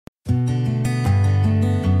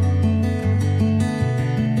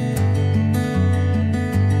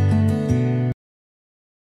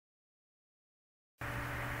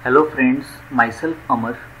Hello friends, myself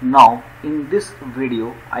Amar. Now in this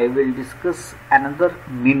video I will discuss another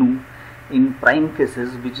menu in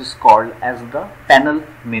PrimeFaces which is called as the panel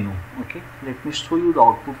menu. Okay, let me show you the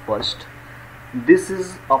output first. This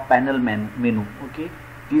is a panel menu. Okay,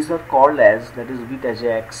 these are called as, that is with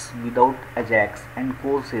Ajax, without Ajax and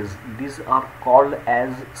courses. These are called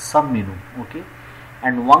as sub menu. Okay,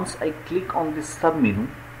 and once I click on this sub menu,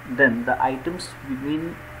 then the items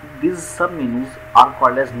within these sub menus are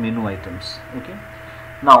called as menu items. Okay,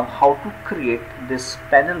 now how to create this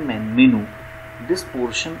panel menu, this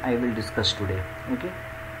portion I will discuss today. Okay,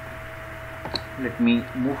 let me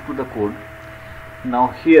move to the code. Now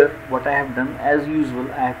here what I have done, as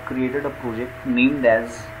usual, I have created a project named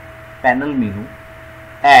as panel menu,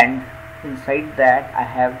 and inside that I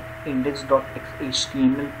have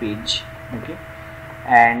index.html page. Okay,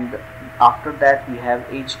 and after that we have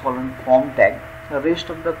h:form tag. The rest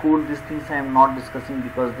of the code, these things I am not discussing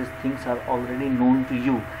because these things are already known to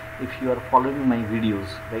you if you are following my videos,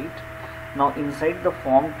 right? Now inside the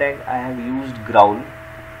form tag I have used growl.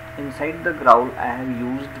 Inside the growl I have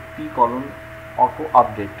used p::auto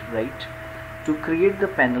update, right? To create the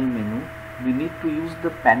panel menu we need to use the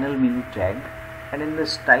panel menu tag, and in the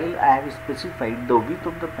style I have specified the width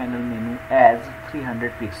of the panel menu as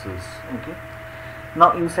 300 pixels. Okay,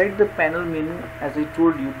 now inside the panel menu, as I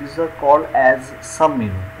told you, these are called as sub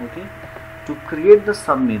menu. Okay, to create the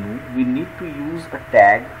sub menu we need to use a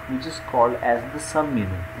tag which is called as the sub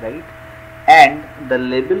menu, right? And the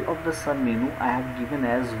label of the sub menu I have given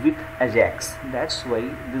as with Ajax. That's why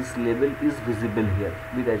this label is visible here,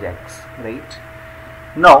 with Ajax, right?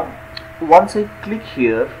 Now once I click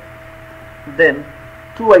here, then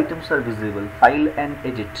two items are visible, file and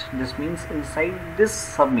edit. This means inside this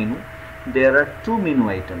sub menu there are two menu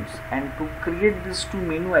items, and to create these two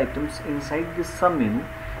menu items inside this sub menu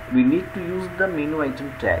we need to use the menu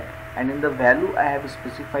item tag, and in the value I have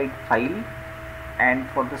specified file, and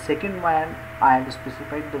for the second one I have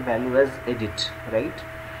specified the value as edit, right?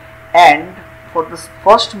 And for this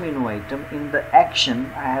first menu item, in the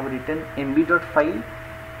action I have written mb.file,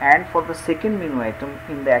 and for the second menu item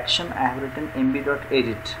in the action I have written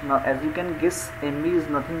mb.edit. Now as you can guess, mb is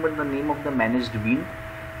nothing but the name of the managed bean,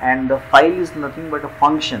 and the file is nothing but a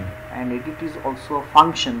function, and edit is also a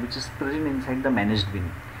function which is present inside the managed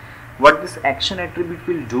bean. What this action attribute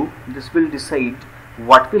will do, this will decide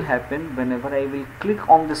what will happen whenever I will click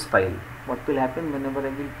on this file, what will happen whenever I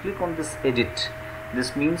will click on this edit.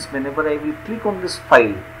 This means whenever I will click on this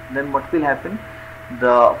file, then what will happen,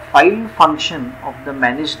 the file function of the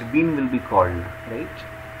managed bean will be called, right?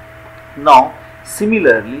 Now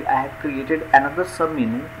similarly I have created another sub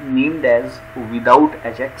menu named as without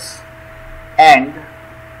Ajax, and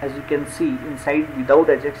as you can see inside without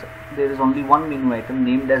Ajax there is only one menu item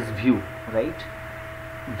named as view, right?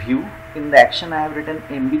 View. In the action I have written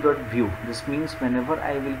mb.view. This means whenever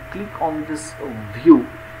I will click on this view,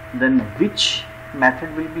 then which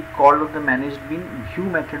method will be called of the managed bean, view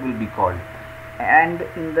method will be called, and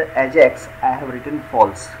in the Ajax I have written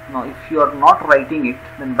false. Now if you are not writing it,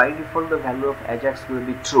 then by default the value of Ajax will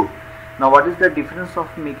be true. Now what is the difference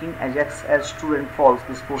of making Ajax as true and false?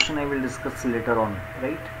 This portion I will discuss later on,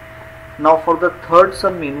 right? Now for the third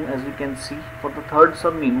sub menu, as you can see, for the third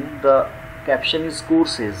sub menu the caption is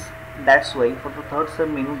courses. That's why for the third sub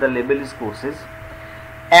menu the label is courses,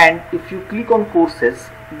 and if you click on courses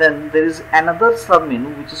then there is another sub menu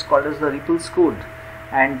which is called as the ripples code,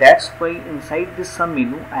 and that's why inside this sub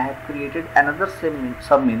menu I have created another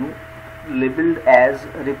sub menu labeled as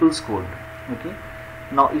ripples code. Okay,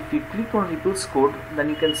 now if you click on ripples code, then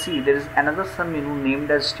you can see there is another sub menu named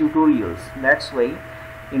as tutorials. That's why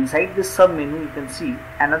inside this sub menu you can see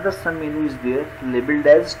another sub menu is there labeled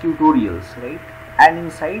as tutorials, right? And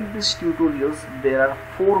inside this tutorials there are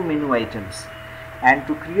four menu items, and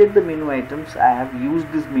to create the menu items I have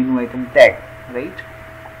used this menu item tag, right?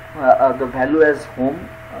 The value as home,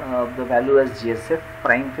 the value as JSF,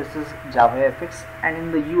 PrimeFaces, JavaFX, and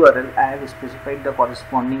in the URL I have specified the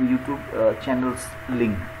corresponding YouTube channel's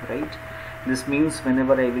link, right? This means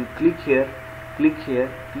whenever I will click here, click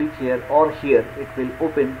here, click here or here, it will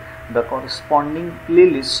open the corresponding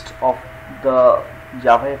playlist of the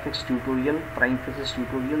JavaFX tutorial, PrimeFaces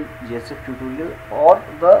tutorial, JSF tutorial, or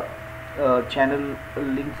the channel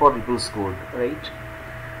link for ripples code, right?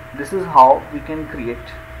 This is how we can create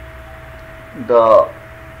the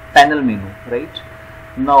panel menu, right?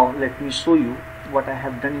 Now let me show you what I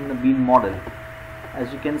have done in the bean model.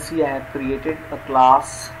 As you can see, I have created a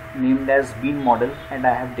class named as bean model, and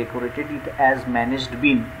I have decorated it as managed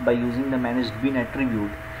bean by using the managed bean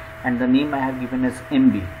attribute, and the name I have given as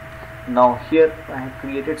MB. Now here I have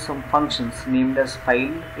created some functions named as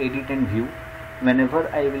file, edit and view. Whenever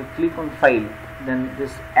I will click on file, then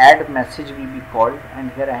this add message will be called,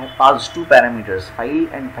 and here I have passed two parameters, file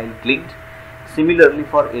and file clicked. Similarly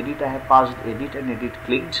for edit I have passed edit and edit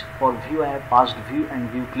clicked. For view I have passed view and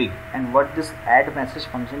view clicked. And what this add message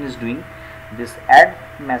function is doing, this add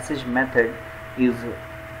message method is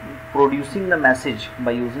producing the message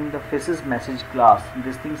by using the faces message class.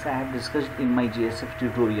 These things I have discussed in my JSF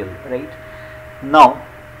tutorial, right? Now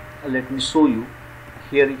let me show you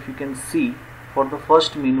here. If you can see, for the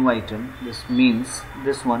first menu item, this means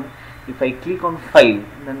this one, if I click on file,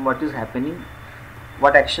 then what is happening,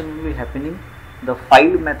 what action will be happening, the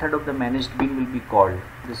file method of the managed bean will be called.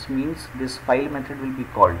 This means this file method will be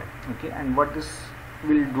called, okay? And what this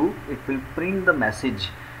will do, it will print the message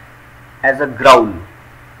as a growl.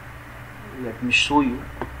 Let me show you.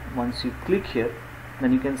 Once you click here,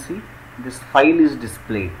 then you can see this file is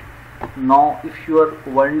displayed. Now if you are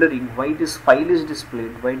wondering why this file is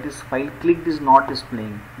displayed, why this file clicked is not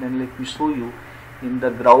displaying, then let me show you. In the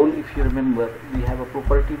growl, if you remember, we have a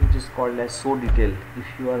property which is called as show detail. If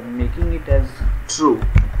you are making it as true,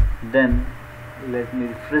 then let me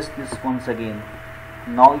refresh this once again.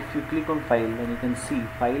 Now if you click on file, then you can see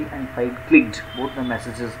file and file clicked, both the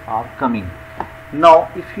messages are coming. Now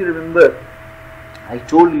if you remember, I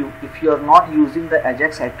told you if you are not using the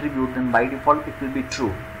Ajax attribute, then by default it will be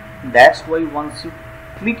true. That's why once you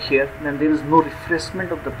click here, then there is no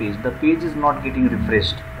refreshment of the page. The page is not getting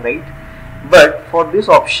refreshed, right? But for this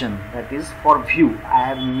option, that is for view, I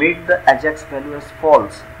have made the Ajax value as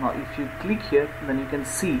false. Now if you click here, then you can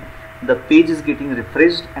see the page is getting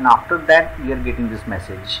refreshed, and after that we are getting this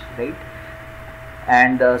message, right?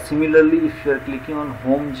 And similarly, if you are clicking on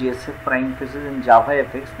home, JSF, PrimeFaces and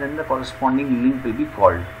JavaFX, then the corresponding link will be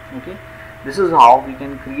called, okay? This is how we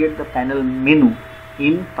can create the panel menu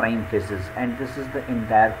in PrimeFaces, and this is the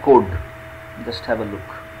entire code. Just have a look.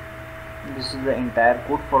 This is the entire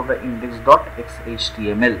code for the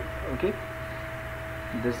index.xhtml, okay?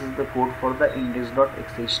 This is the code for the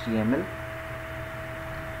index.xhtml,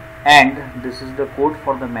 and this is the code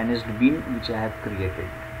for the managed bean which I have created.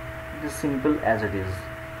 It is simple as it is,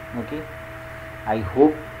 okay? I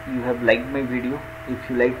hope you have liked my video. If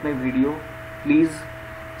you like my video, please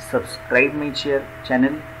subscribe my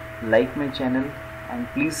channel, like my channel, and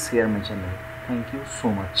please share my channel. Thank you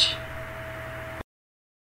so much.